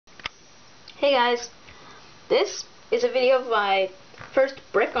Hey guys, this is a video of my first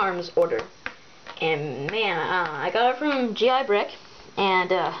Brickarms order, and man, I got it from GI Brick,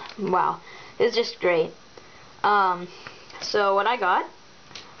 and wow, it's just great. So what I got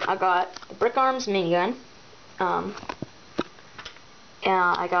the Brickarms minigun, and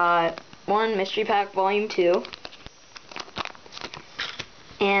I got one mystery pack volume 2,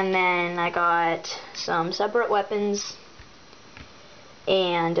 and then I got some separate weapons.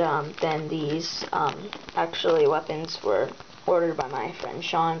 And then these actually weapons were ordered by my friend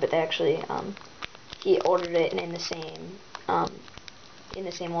Sean, but they actually he ordered it in the same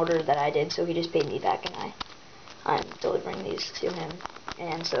order that I did, so he just paid me back, and I'm delivering these to him.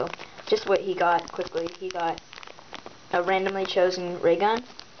 And so just what he got quickly, he got a randomly chosen ray gun,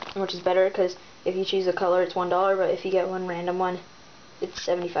 which is better because if you choose a color it's $1, but if you get one random one it's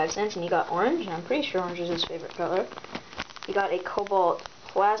 75 cents. And he got orange, and I'm pretty sure orange is his favorite color. He got a cobalt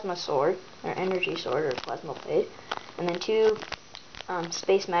plasma sword, or energy sword, or plasma blade, and then 2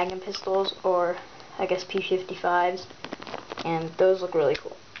 space magnum pistols, or I guess P55s, and those look really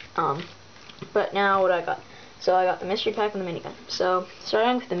cool. But now what I got. So I got the mystery pack and the minigun. So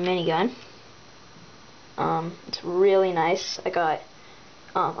starting with the minigun, it's really nice. I got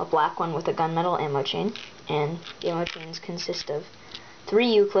a black one with a gunmetal ammo chain, and the ammo chains consist of 3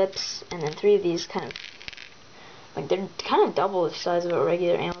 U-clips, and then 3 of these they're kind of double the size of a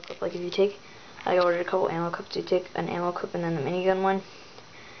regular ammo clip. Like if you take, I ordered a couple ammo clips, you take an ammo clip and then the minigun one.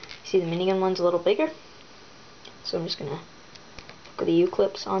 See, the minigun one's a little bigger, so I'm just gonna put the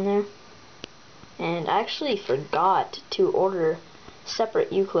U-clips on there. And I actually forgot to order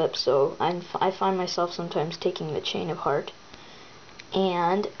separate U-clips, so I find myself sometimes taking the chain apart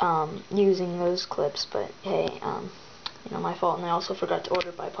and using those clips. But hey, you know, my fault. And I also forgot to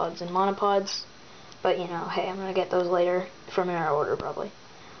order bipods and monopods. But, you know, hey, I'm going to get those later from in our order, probably.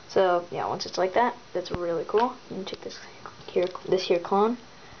 So, yeah, once it's like that, that's really cool. You can take this here clone,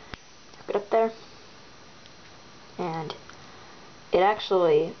 hook it up there, and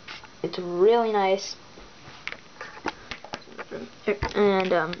it's really nice. And,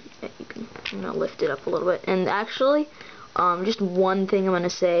 you can, I'm going to lift it up a little bit. And actually, just one thing I'm going to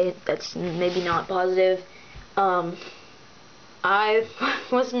say that's maybe not positive. I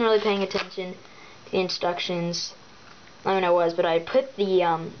wasn't really paying attention the instructions. I mean, I was, but I put the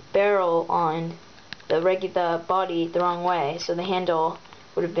barrel on the body the wrong way, so the handle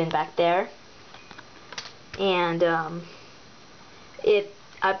would have been back there. And I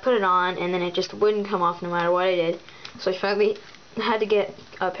put it on, and then it just wouldn't come off no matter what I did. So I finally had to get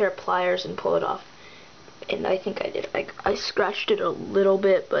a pair of pliers and pull it off. And I think I did. I scratched it a little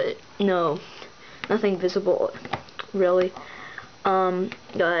bit, but no, nothing visible, really.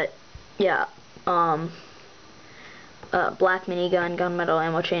 But yeah. Black minigun, gunmetal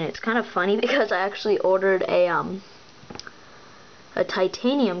ammo chain. It's kind of funny because I actually ordered a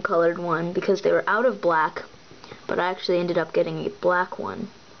titanium colored one because they were out of black, but I actually ended up getting a black one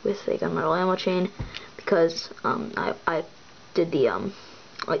with a gunmetal ammo chain because I did the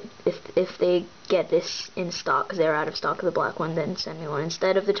like if they get this in stock, because they're out of stock of the black one, then send me one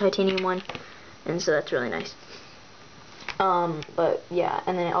instead of the titanium one, and so that's really nice. But yeah,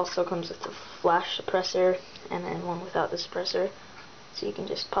 and then it also comes with a flash suppressor, and then one without the suppressor, so you can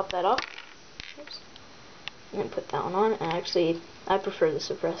just pop that off. Oops. And then put that one on. And actually, I prefer the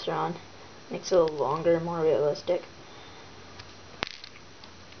suppressor on. Makes it a little longer, more realistic.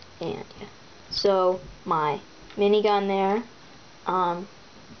 And yeah, so my minigun there. And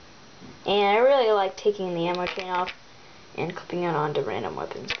I really like taking the ammo chain off and clipping it onto random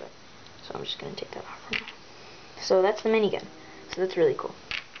weapons, but so I'm just gonna take that off for now. So that's the minigun. So that's really cool.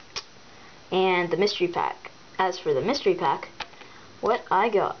 And the mystery pack. As for the mystery pack, what I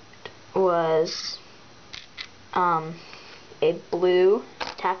got was a blue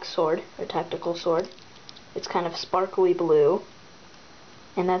tactical sword. It's kind of sparkly blue,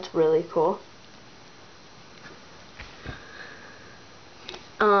 and that's really cool.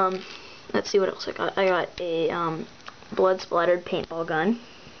 Let's see what else I got. I got a blood splattered paintball gun.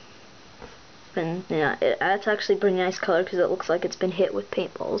 And yeah, that's actually a pretty nice color because it looks like it's been hit with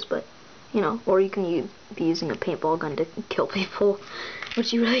paintballs, but you know, or you can be using a paintball gun to kill people,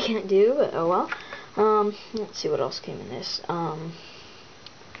 which you really can't do, but oh well. Let's see what else came in this.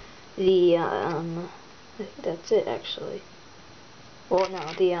 That's it actually. Well,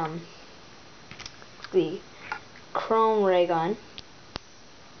 no, the chrome ray gun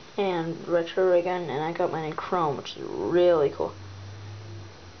and retro ray gun, and I got mine in chrome, which is really cool.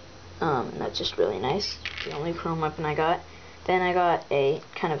 That's just really nice. The only chrome weapon I got. Then I got a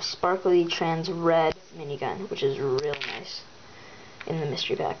kind of sparkly trans red minigun, which is really nice. in the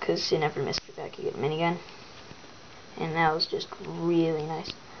mystery pack, because in every mystery pack you get a minigun. And that was just really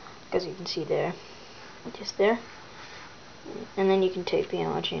nice, because you can see there, just there. And then you can take the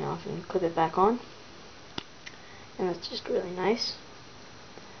ammo chain off and clip it back on. And that's just really nice.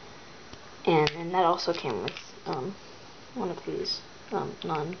 And that also came with one of these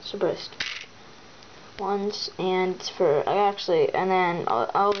non-suppressed ones, and then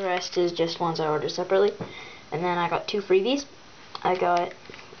all the rest is just ones I ordered separately. And then I got 2 freebies. I got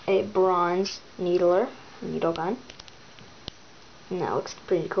a bronze needle gun, and that looks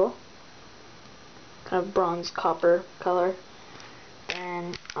pretty cool, kind of bronze copper color.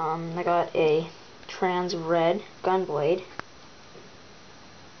 And I got a trans red gun blade,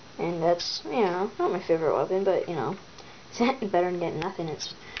 and that's, you know, not my favorite weapon, but you know, it's better than getting nothing.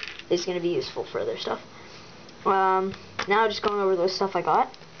 It's going to be useful for other stuff. Now just going over the stuff I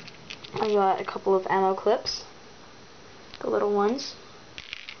got. I got a couple of ammo clips, the little ones.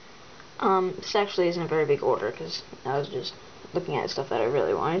 This actually isn't a very big order, because I was just looking at stuff that I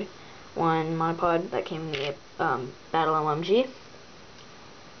really wanted. One monopod that came in the Battle LMG,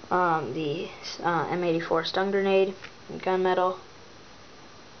 the M84 stun grenade, gunmetal.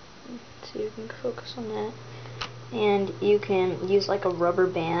 Let's see if we can focus on that. And you can use like a rubber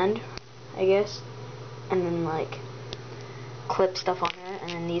band, I guess, and then like clip stuff on there,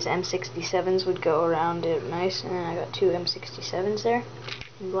 and then these M67s would go around it nice. And then I got 2 M67s there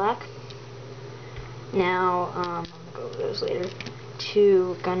in black. Now I'm gonna go over those later.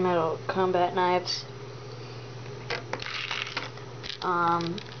 2 gunmetal combat knives,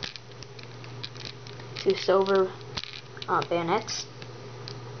 2 silver bayonets,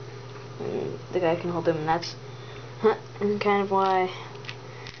 and the guy can hold them, and that's kind of why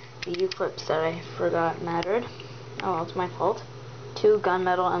the U-clips that I forgot mattered. Oh well, it's my fault. 2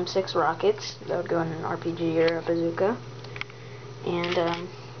 gunmetal M6 rockets that would go in an RPG or a bazooka, and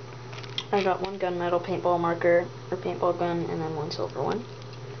I got 1 gunmetal paintball marker or paintball gun, and then 1 silver one.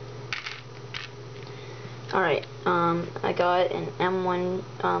 Alright, I got an M1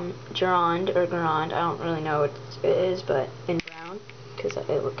 Garand, I don't really know what it is, but in brown, because it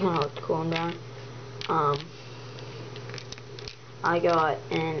kind of looked cool in brown. I got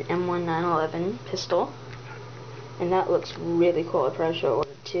an M1 911 pistol, and that looks really cool. I probably should have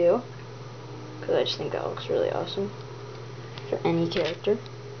ordered 2, because I just think that looks really awesome for any character.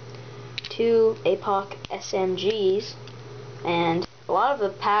 2 APOC SMGs, and a lot of the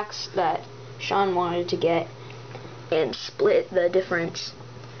packs that Sean wanted to get and split the difference,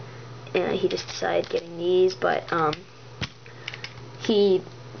 and he just decided getting these, but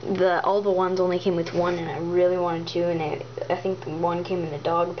all the ones only came with 1, and I really wanted 2, and I think the 1 came in the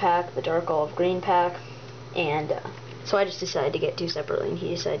dog pack, the dark olive green pack, and so I just decided to get 2 separately, and he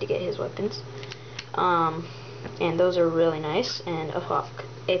decided to get his weapons. And those are really nice, and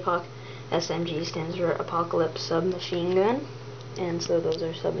APOC SMG stands for Apocalypse Submachine Gun, and so those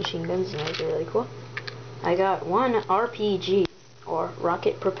are submachine guns, and those are really cool. I got 1 RPG, or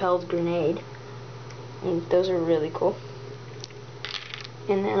Rocket Propelled Grenade, and those are really cool.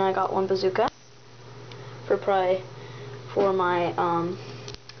 And then I got 1 bazooka for my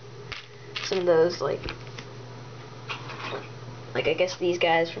some of those like I guess these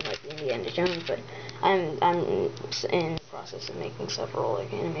guys from like Indiana Jones, but I'm in the process of making several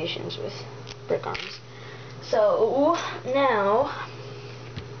like animations with Brickarms. So now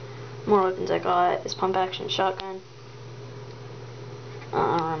more weapons I got is pump action shotgun. I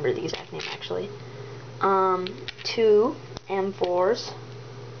don't remember the exact name actually. 2 M4s,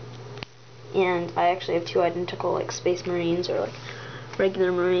 and I actually have 2 identical like Space Marines or like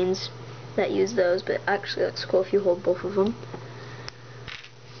regular Marines that use those, but actually that's cool if you hold both of them.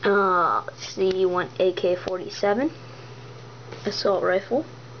 Let's see, 1 AK-47 assault rifle,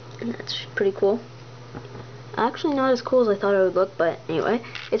 and that's pretty cool. Actually not as cool as I thought it would look, but anyway,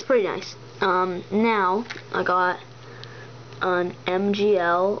 it's pretty nice. Now I got an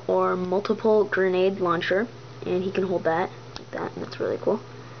MGL or multiple grenade launcher, and he can hold that like that, and that's really cool.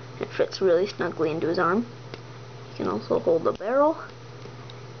 It fits really snugly into his arm. He can also hold the barrel,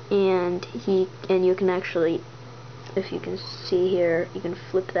 and you can actually, if you can see here, you can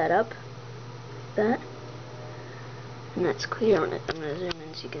flip that up, like that, and that's clear. I'm gonna zoom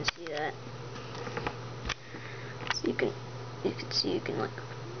in so you can see that. So you can see you can like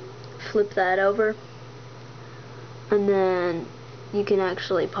flip that over, and then you can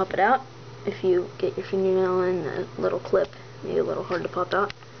actually pop it out if you get your fingernail in the little clip. Maybe a little hard to pop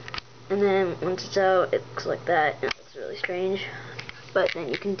out. And then once it's out, it looks like that, and it looks really strange. But then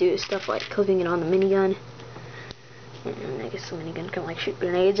you can do stuff like clipping it on the minigun. And I guess the minigun can like shoot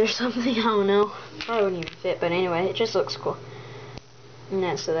grenades or something, I don't know. Probably wouldn't even fit, but anyway, it just looks cool. And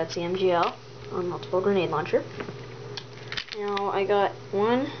then, so that's the MGL on multiple grenade launcher. Now I got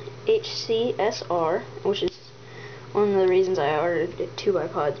one HCSR, which is one of the reasons I ordered 2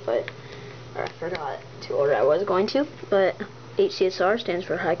 bipods, but I forgot to order. I was going to, but HCSR stands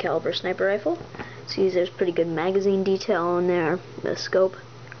for High Caliber Sniper Rifle. See, there's pretty good magazine detail on there. The scope,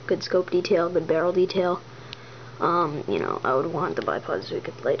 good scope detail, good barrel detail. You know, I would want the bipod so we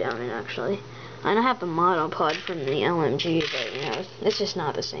could lay down in actually. I have the monopod from the LMG, but you know, it's just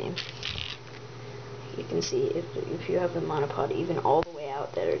not the same. You can see if you have the monopod even all the way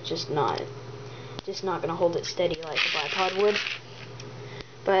out there, it's just not gonna hold it steady like a bipod would.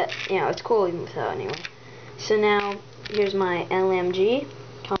 But you know, it's cool even without anyway. So now here's my LMG,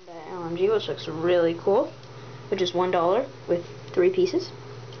 combat LMG, which looks really cool, which is $1 with 3 pieces.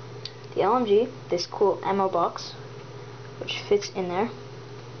 The LMG, this cool ammo box, which fits in there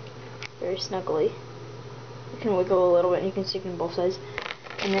very snugly. You can wiggle a little bit and you can stick it in both sides.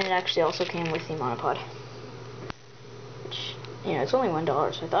 And then it actually also came with the monopod, which, you know, it's only $1,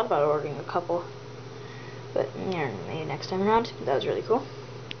 so I thought about ordering a couple, but you know, maybe next time around. That was really cool.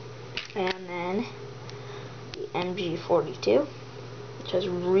 And then the MG42, which has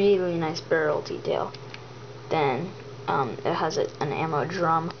really nice barrel detail. Then it has an ammo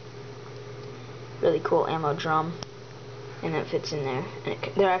drum, really cool ammo drum, and it fits in there. And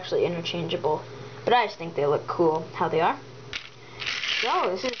they're actually interchangeable, but I just think they look cool how they are.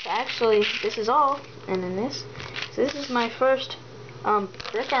 So this is all, and then this. So this is my first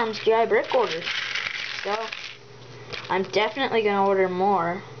Brickarms GI brick order. So I'm definitely gonna order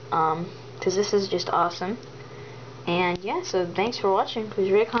more, because this is just awesome. And yeah, so thanks for watching.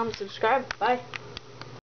 Please rate, comment, subscribe. Bye.